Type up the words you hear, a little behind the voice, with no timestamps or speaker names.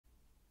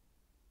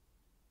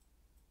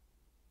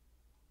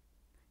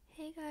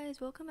Hey guys,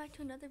 welcome back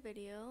to another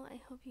video.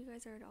 I hope you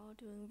guys are all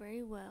doing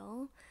very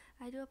well.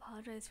 I do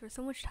apologize for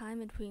so much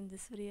time in between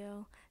this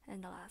video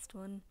and the last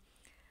one.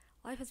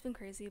 Life has been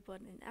crazy,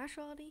 but in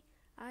actuality,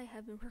 I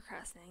have been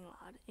procrastinating a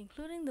lot,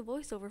 including the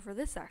voiceover for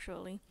this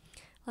actually.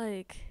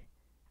 I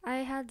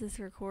had this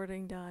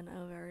recording done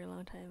a very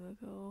long time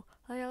ago,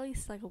 at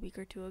least like a week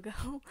or two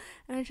ago,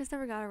 and I just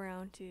never got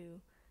around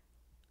to,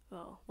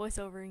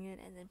 voiceovering it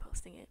and then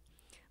posting it.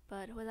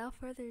 But without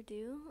further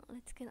ado,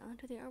 let's get on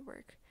to the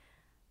artwork.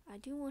 I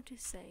do want to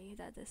say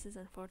that this is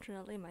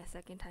unfortunately my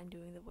second time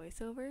doing the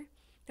voiceover.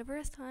 The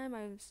first time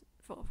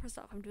first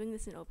off, I'm doing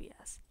this in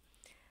OBS.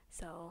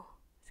 So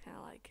it's kind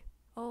of like,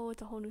 oh,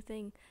 it's a whole new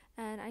thing.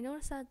 And I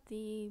noticed that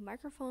the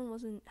microphone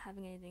wasn't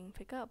having anything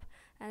pick up.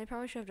 And I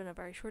probably should have done a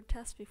very short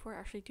test before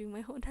actually doing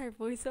my whole entire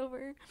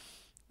voiceover.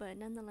 But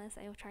nonetheless,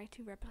 I will try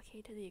to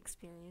replicate the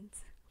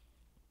experience.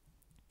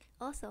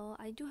 Also,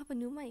 I do have a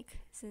new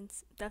mic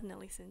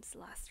definitely since the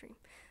last stream.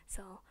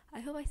 So I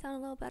hope I sound a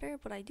little better,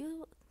 but I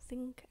do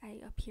think I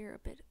appear a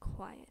bit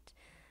quiet.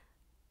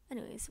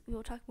 Anyways, we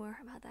will talk more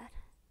about that.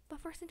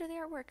 But first into the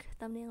artwork,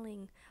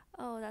 thumbnailing.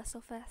 Oh, that's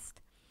so fast.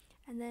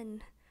 And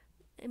then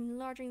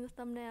enlarging the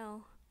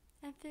thumbnail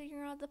and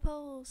figuring out the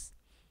pose.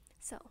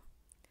 So,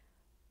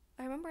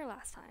 I remember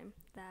last time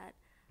that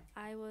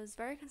I was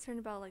very concerned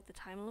about the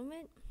time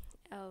limit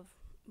of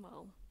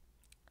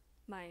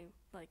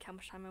how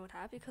much time I would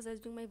have, because I was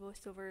doing my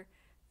voiceover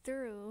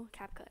through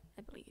Capcut,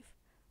 I believe,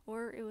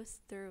 or it was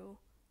through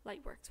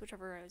Lightworks,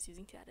 whichever I was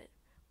using to edit.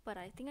 But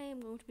I think I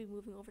am going to be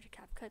moving over to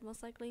Capcut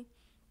most likely,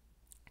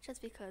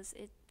 just because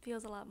it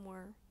feels a lot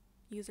more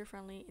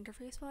user-friendly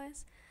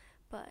interface-wise.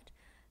 But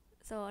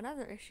so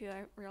another issue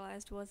I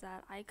realized was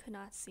that I could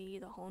not see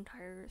the whole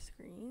entire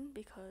screen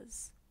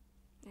because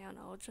I don't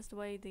know, it's just the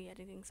way the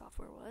editing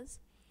software was.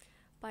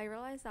 But I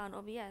realized that on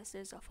OBS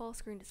there's a full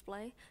screen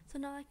display, so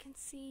now I can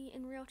see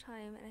in real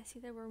time, and I see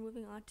that we're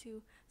moving on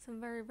to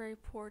some very, very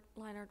poor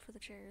line art for the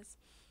chairs.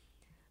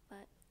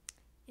 But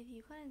if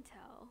you couldn't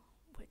tell,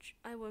 which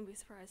I wouldn't be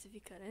surprised if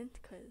you couldn't,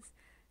 because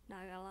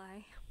not gonna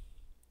lie,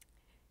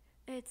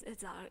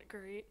 it's not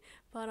great.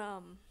 But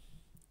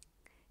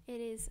it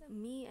is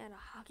me at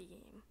a hockey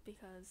game,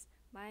 because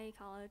my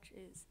college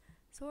is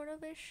sort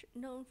of ish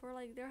known for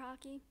their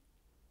hockey,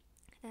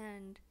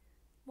 and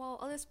while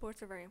other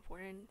sports are very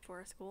important for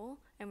our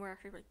school, and we're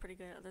actually pretty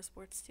good at other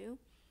sports too,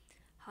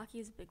 hockey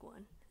is a big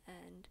one.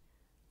 And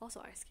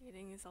also ice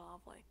skating is a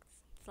lot of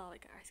it's a lot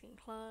like an ice skating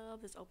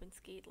club. There's open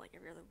skate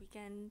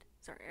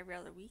every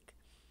other week.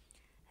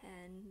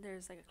 And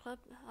there's a club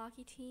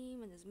hockey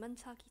team, and there's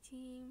men's hockey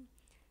team,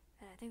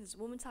 and I think there's a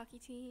women's hockey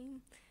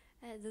team,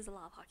 and there's a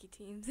lot of hockey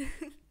teams.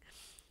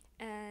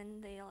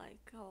 And they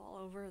go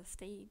all over the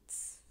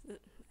states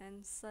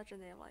and such,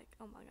 and they're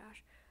oh my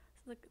gosh,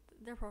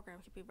 their program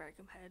could be very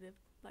competitive,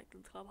 like the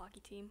club hockey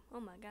team. Oh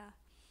my god.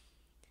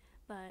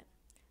 But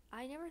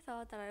I never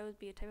thought that I would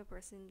be a type of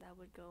person that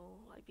would go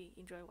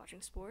enjoy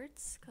watching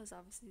sports, because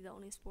obviously the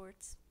only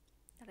sports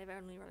that I've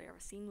only really ever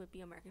seen would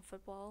be American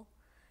football,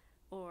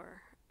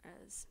 or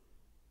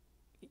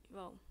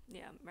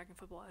American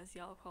football as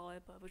y'all call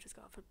it, but we just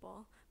call it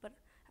football. But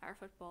our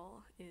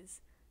football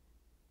is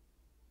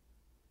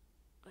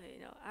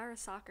our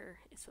soccer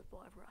is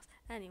football everywhere else.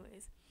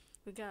 Anyways,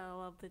 we gotta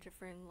love the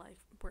different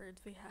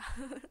words we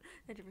have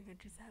that different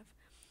countries have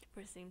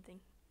for the same thing.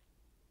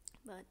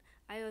 But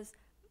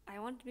I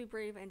wanted to be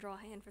brave and draw a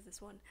hand for this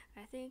one.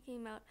 I think it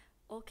came out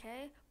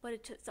okay,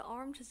 but the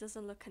arm just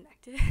doesn't look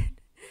connected,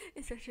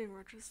 especially in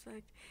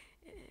retrospect.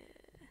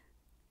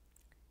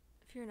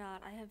 If you're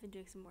not, I have been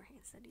doing some more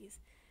hand studies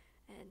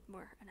and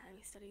more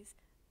anatomy studies.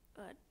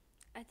 But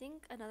I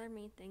think another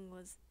main thing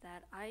was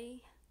that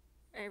I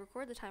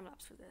recorded the time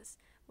lapse for this,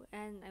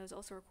 and I was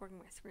also recording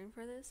my screen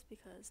for this,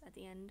 because at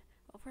the end,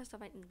 first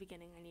off, in the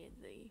beginning, I needed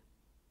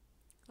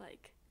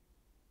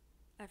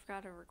I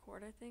forgot to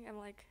record, I think.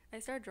 I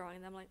started drawing,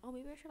 and I'm oh,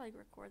 maybe I should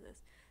record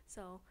this.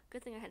 So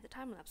good thing I had the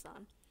time lapse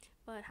on.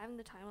 But having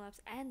the time lapse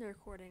and the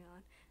recording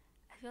on,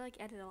 I feel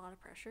added a lot of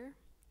pressure.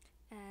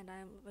 And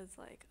I was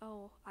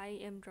oh, I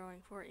am drawing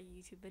for a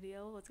YouTube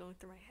video. What's going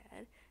through my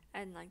head?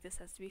 And this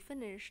has to be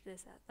finished.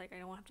 I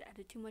don't want to have to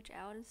edit too much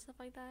out and stuff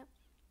like that.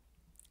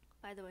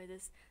 By the way,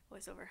 this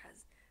voiceover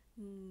has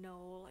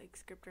no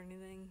script or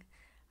anything.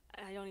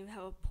 I don't even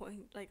have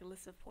a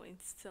list of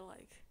points to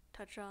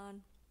touch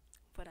on,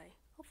 but I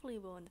hopefully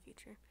will in the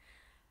future.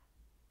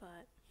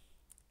 But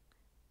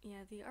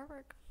yeah, the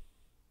artwork,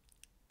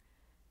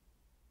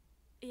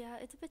 yeah,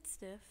 it's a bit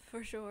stiff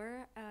for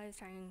sure. I was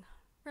trying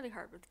really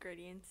hard with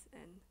gradients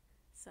and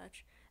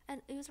such,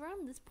 and it was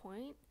around this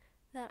point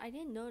that I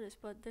didn't notice,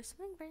 but there's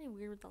something very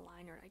weird with the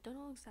line art. I don't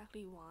know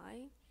exactly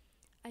why.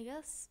 I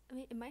guess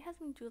it might have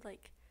something to do with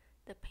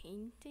the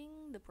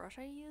painting, the brush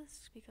I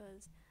used,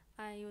 because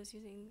I was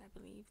using, I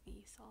believe,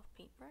 the soft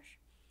paint brush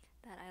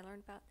that I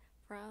learned about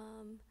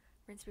from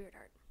Rin Spirit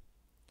Art.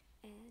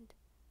 And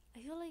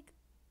I feel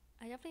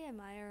I definitely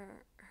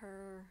admire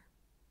her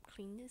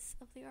cleanness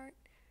of the art.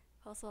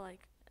 Also, I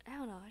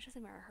don't know, I just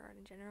admire her art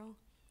in general.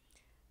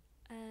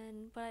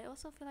 But I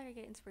also feel I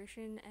get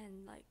inspiration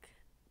and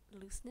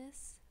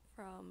looseness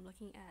from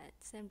looking at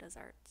Sam Does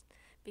Art,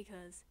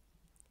 because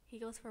he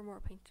goes for a more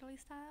painterly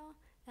style,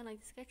 and like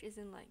the sketch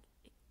isn't like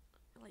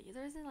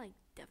there isn't like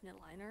definite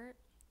line art.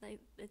 Like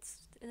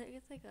it's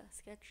like a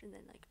sketch and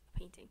then like a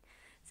painting.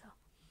 So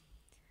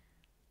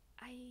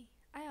I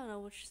don't know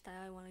which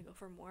style I want to go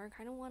for more. I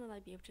kind of want to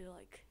like be able to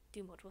like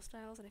do multiple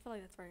styles, and I feel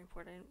like that's very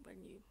important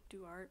when you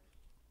do art,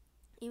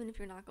 even if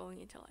you're not going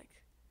into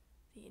like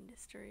the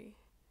industry.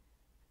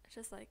 It's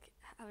just like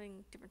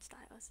having different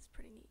styles is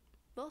pretty neat.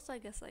 But also, I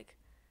guess like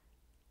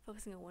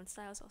focusing on one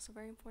style is also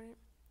very important.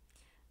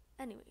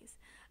 Anyways,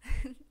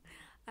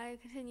 I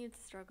continued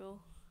to struggle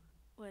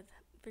with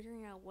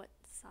figuring out what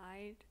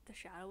side the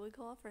shadow would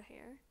go off for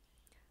hair.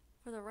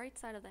 For the right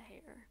side of the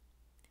hair,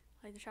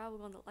 like the shadow would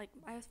go on the, like,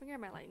 I was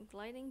figuring out my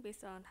lighting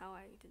based on how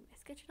I did my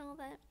sketch and all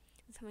that.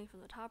 It's coming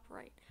from the top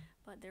right,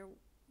 but there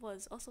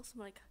was also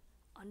some like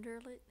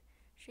underlit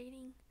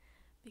shading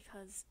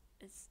because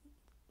it's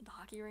the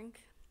hockey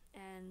rink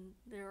and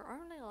there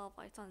aren't really a lot of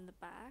lights on in the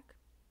back.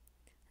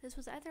 This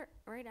was either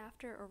right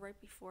after or right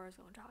before I was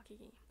going to a hockey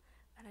game,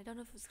 and I don't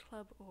know if it was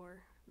club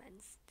or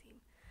men's team,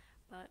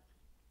 but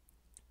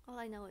all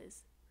I know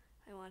is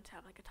I wanted to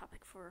have like a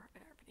topic for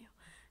an art video.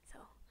 So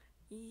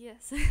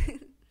yes.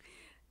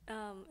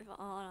 If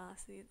all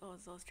honesty,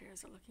 those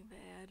chairs are looking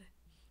bad.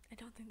 I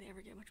don't think they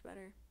ever get much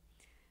better.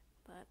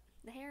 But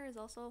the hair is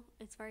also,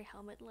 it's very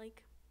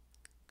helmet-like.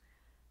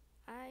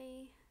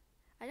 I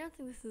don't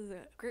think this is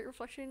a great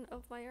reflection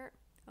of my art.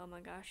 Oh my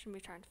gosh, I'm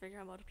trying to figure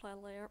out how to apply a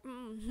layer.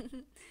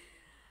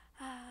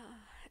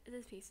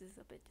 This piece is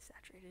a bit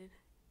desaturated,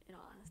 in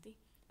all honesty.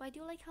 But I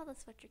do like how the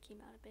sweatshirt came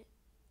out a bit.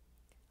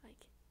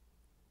 Like,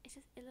 it's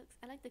just, it looks,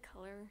 I like the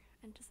color,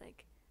 and just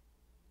like,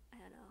 I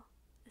don't know,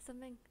 there's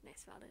something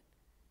nice about it.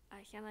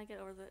 I cannot get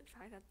over the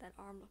fact that that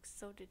arm looks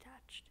so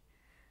detached.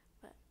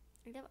 But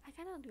I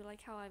kind of do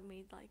like how I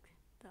made like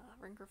the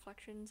rink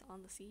reflections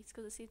on the seats,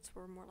 because the seats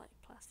were more like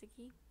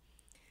plasticky,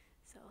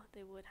 so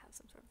they would have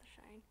some sort of the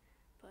shine.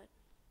 But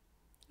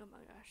oh my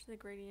gosh, the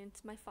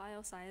gradients, my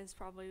file size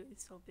probably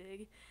is so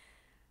big.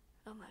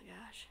 Oh my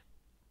gosh.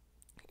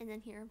 And then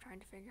here I'm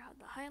trying to figure out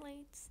the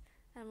highlights,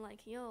 and I'm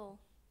like, yo,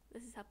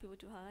 this is how people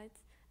do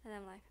highlights. And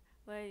I'm like,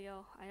 wait,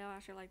 yo, I don't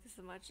actually like this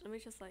so much. Let me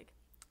just like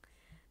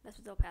mess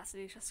with the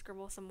opacity, just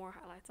scribble some more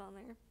highlights on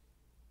there.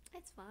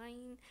 It's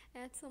fine.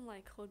 Add some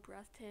like cold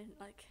breath tint,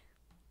 like,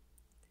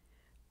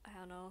 I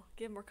don't know,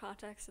 give more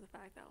context to the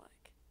fact that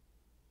like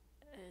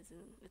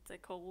it's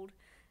like cold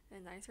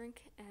and ice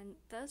rink. And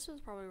this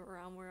was probably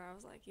around where I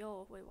was like,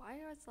 yo, wait, why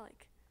is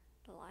like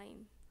the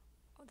line,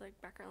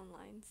 like background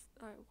lines,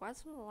 why are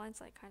some of the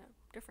lines like kind of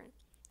different?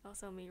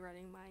 Also me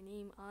writing my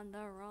name on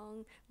the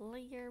wrong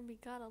layer, we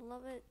gotta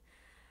love it.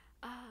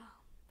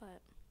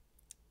 But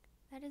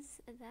that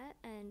is that,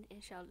 and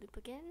it shall loop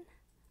again.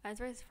 I was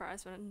very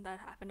surprised when that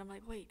happened. I'm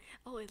like, wait,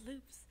 oh, it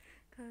loops,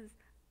 because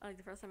like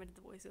the first time I did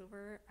the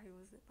voiceover, I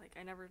was like,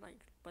 I never like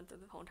went through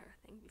the whole entire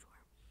thing before.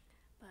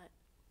 But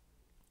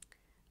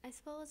I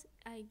suppose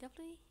I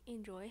definitely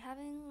enjoy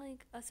having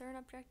like a certain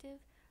objective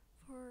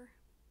for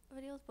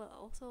videos, but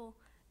also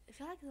I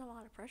feel like there's a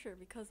lot of pressure,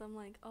 because I'm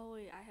like, oh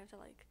wait, I have to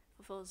like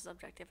fulfill this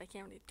objective. I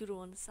can't really doodle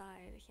on the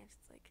side. I can't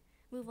just like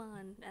move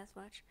on as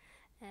much,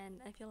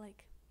 and I feel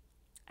like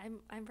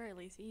I'm very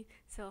lazy,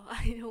 so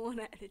I don't want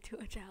to edit too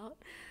much out.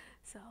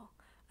 So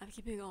I'm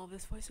keeping all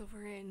this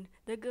voiceover in,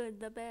 the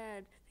good, the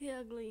bad, the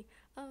ugly.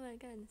 Oh my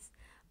goodness.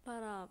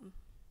 But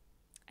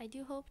I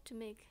do hope to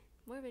make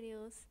more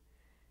videos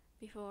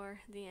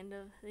before the end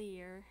of the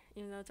year,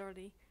 even though it's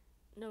already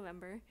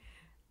November,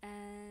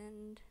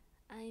 and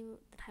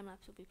the time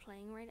lapse will be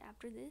playing right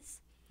after this.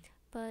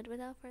 But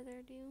without further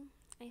ado,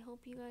 I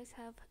hope you guys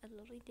have a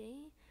lovely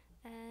day,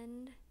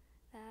 and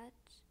that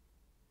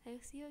I will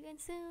see you again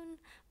soon.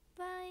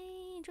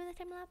 Bye. Enjoy the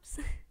time lapse.